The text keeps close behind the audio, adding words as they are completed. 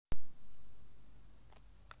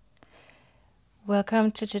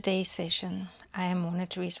Welcome to today's session. I am Mona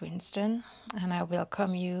Therese Winston, and I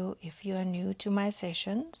welcome you if you are new to my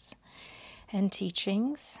sessions and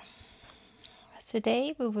teachings.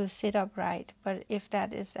 Today we will sit upright, but if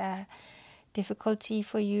that is a difficulty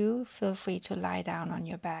for you, feel free to lie down on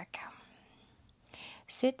your back.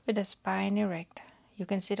 Sit with a spine erect. You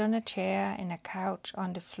can sit on a chair, in a couch,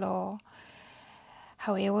 on the floor,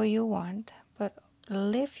 however you want, but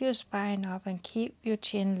lift your spine up and keep your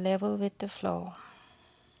chin level with the floor.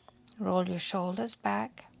 Roll your shoulders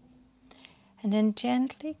back and then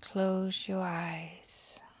gently close your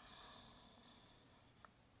eyes.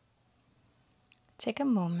 Take a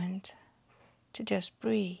moment to just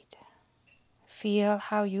breathe. Feel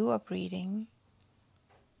how you are breathing.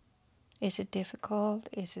 Is it difficult?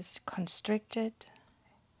 Is it constricted?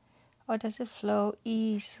 Or does it flow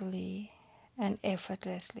easily and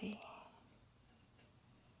effortlessly?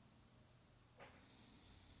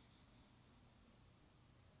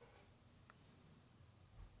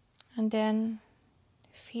 And then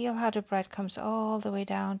feel how the breath comes all the way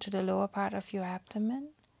down to the lower part of your abdomen.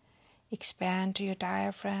 Expand to your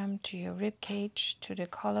diaphragm, to your rib cage, to the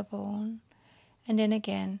collarbone. And then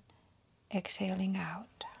again, exhaling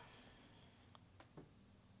out.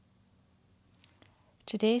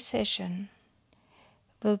 Today's session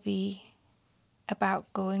will be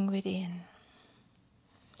about going within.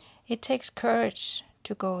 It takes courage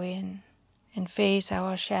to go in and face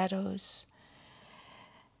our shadows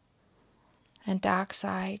and dark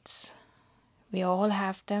sides. We all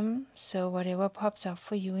have them, so whatever pops up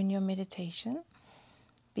for you in your meditation,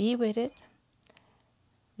 be with it,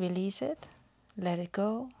 release it, let it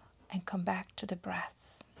go, and come back to the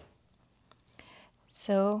breath.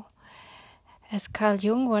 So, as Carl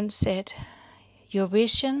Jung once said, your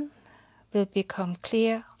vision will become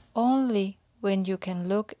clear only when you can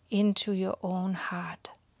look into your own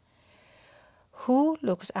heart. Who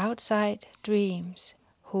looks outside dreams.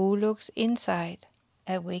 Who looks inside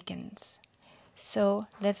awakens. So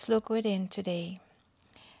let's look within today.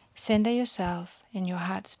 Center yourself in your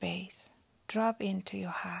heart space. Drop into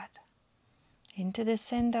your heart, into the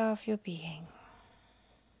center of your being.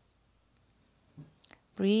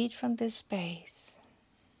 Breathe from this space,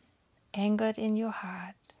 anchored in your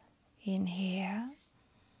heart. Inhale.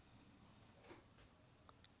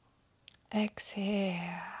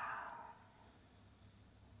 Exhale.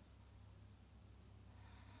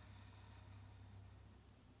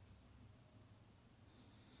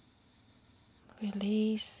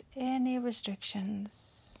 Release any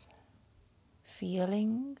restrictions,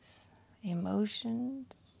 feelings,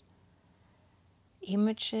 emotions,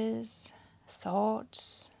 images,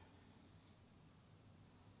 thoughts.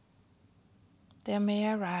 They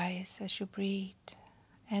may arise as you breathe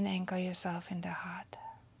and anchor yourself in the heart.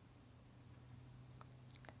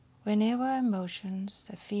 Whenever emotions,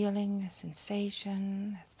 a feeling, a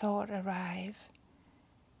sensation, a thought arrive,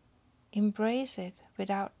 embrace it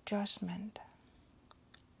without judgment.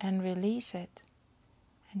 And release it,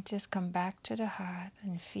 and just come back to the heart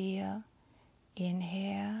and feel.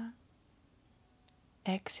 Inhale,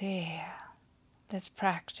 exhale. Let's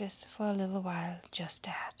practice for a little while just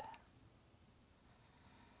that.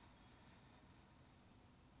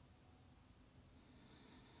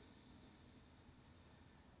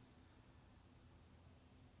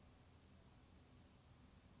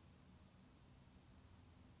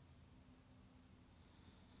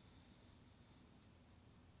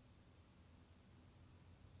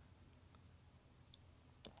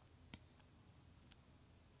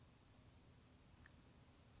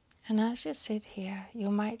 And as you sit here, you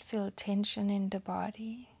might feel tension in the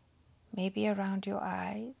body, maybe around your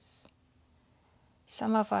eyes.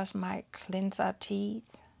 Some of us might clench our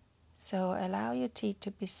teeth, so allow your teeth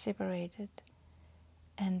to be separated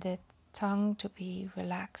and the tongue to be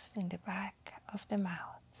relaxed in the back of the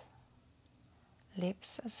mouth.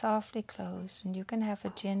 Lips are softly closed, and you can have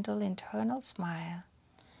a gentle internal smile,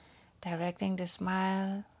 directing the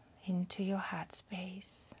smile into your heart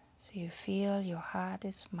space. So you feel your heart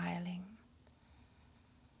is smiling.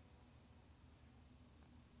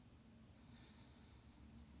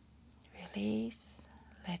 Release,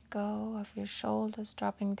 let go of your shoulders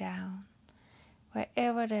dropping down.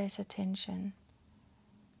 Wherever there is a tension,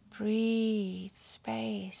 breathe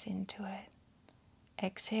space into it.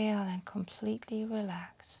 Exhale and completely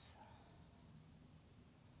relax.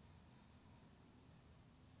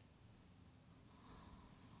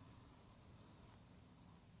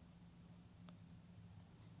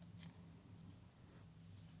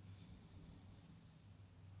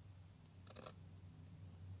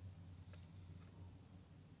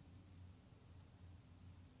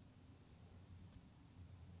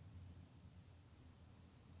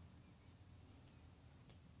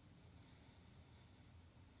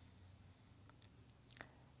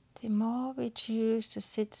 The more we choose to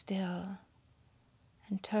sit still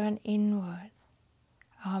and turn inward,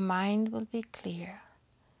 our mind will be clear,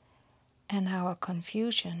 and our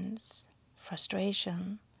confusions,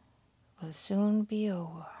 frustration will soon be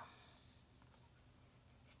over.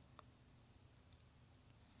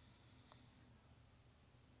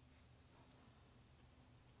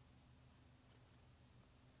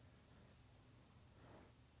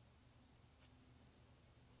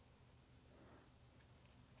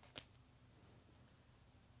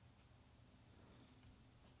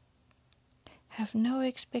 Have no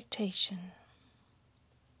expectation.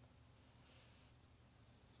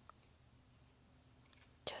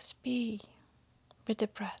 Just be with the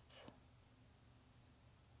breath.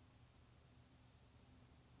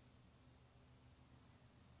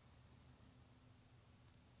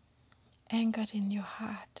 Anchored in your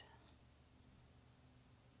heart.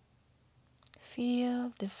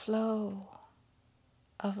 Feel the flow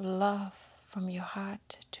of love from your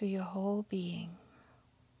heart to your whole being.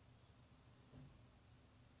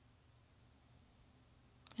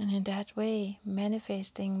 And in that way,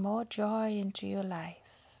 manifesting more joy into your life.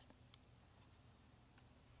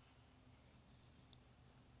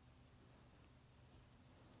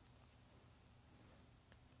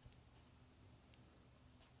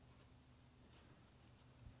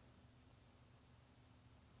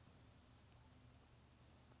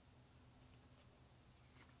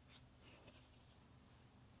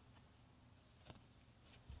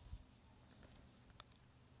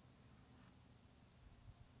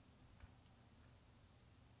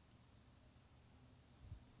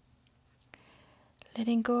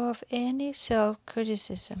 Letting go of any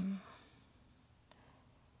self-criticism.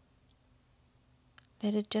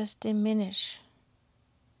 Let it just diminish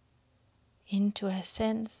into a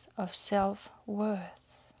sense of self-worth.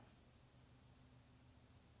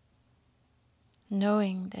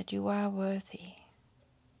 Knowing that you are worthy.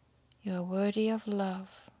 You are worthy of love,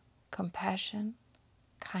 compassion,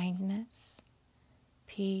 kindness,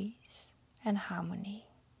 peace, and harmony.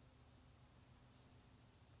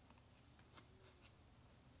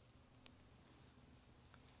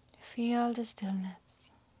 Feel the stillness,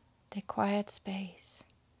 the quiet space.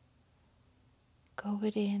 Go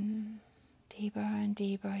within, deeper and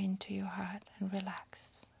deeper into your heart and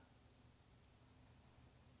relax.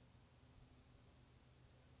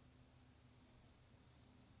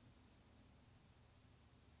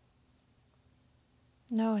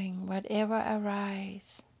 Knowing whatever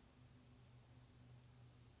arises,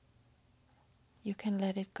 you can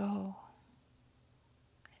let it go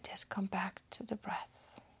and just come back to the breath.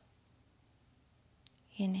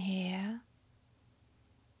 Inhale,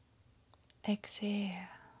 exhale.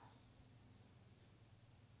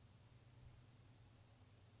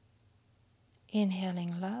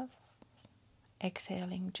 Inhaling love,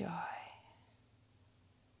 exhaling joy.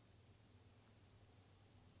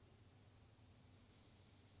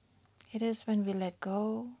 It is when we let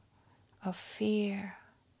go of fear,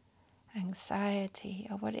 anxiety,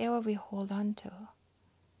 or whatever we hold on to,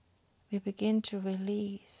 we begin to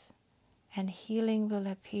release, and healing will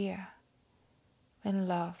appear when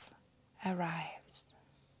love arrives.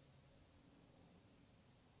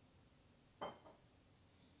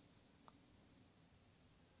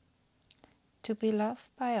 To be loved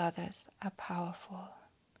by others are powerful,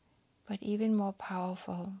 but even more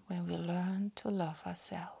powerful when we learn to love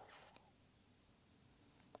ourselves.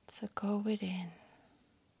 So go within,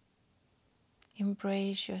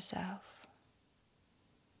 embrace yourself,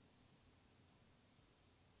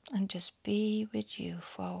 and just be with you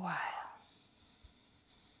for a while.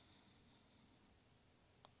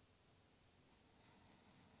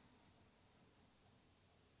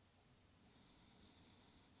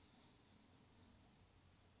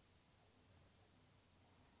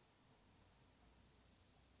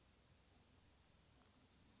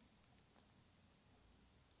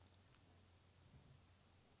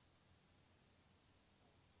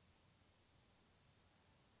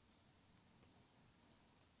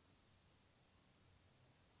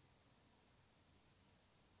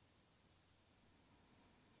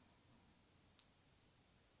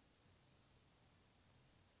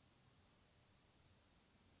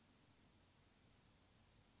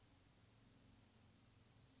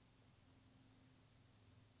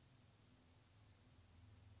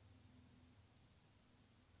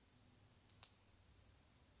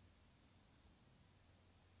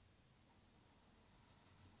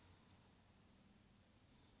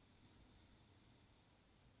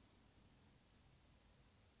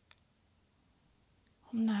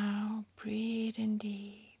 Now breathe in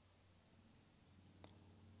deep.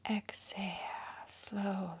 Exhale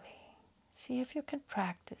slowly, See if you can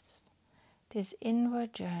practice this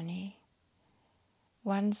inward journey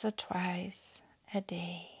once or twice a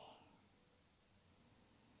day.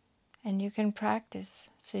 And you can practice,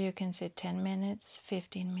 so you can sit 10 minutes,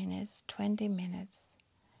 15 minutes, 20 minutes.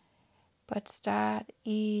 But start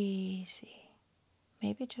easy.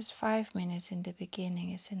 Maybe just 5 minutes in the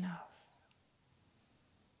beginning is enough.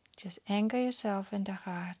 Just anchor yourself in the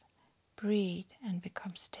heart, breathe, and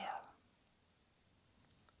become still.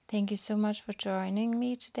 Thank you so much for joining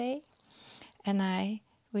me today, and I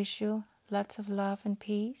wish you lots of love and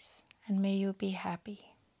peace, and may you be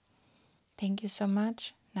happy. Thank you so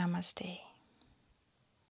much. Namaste.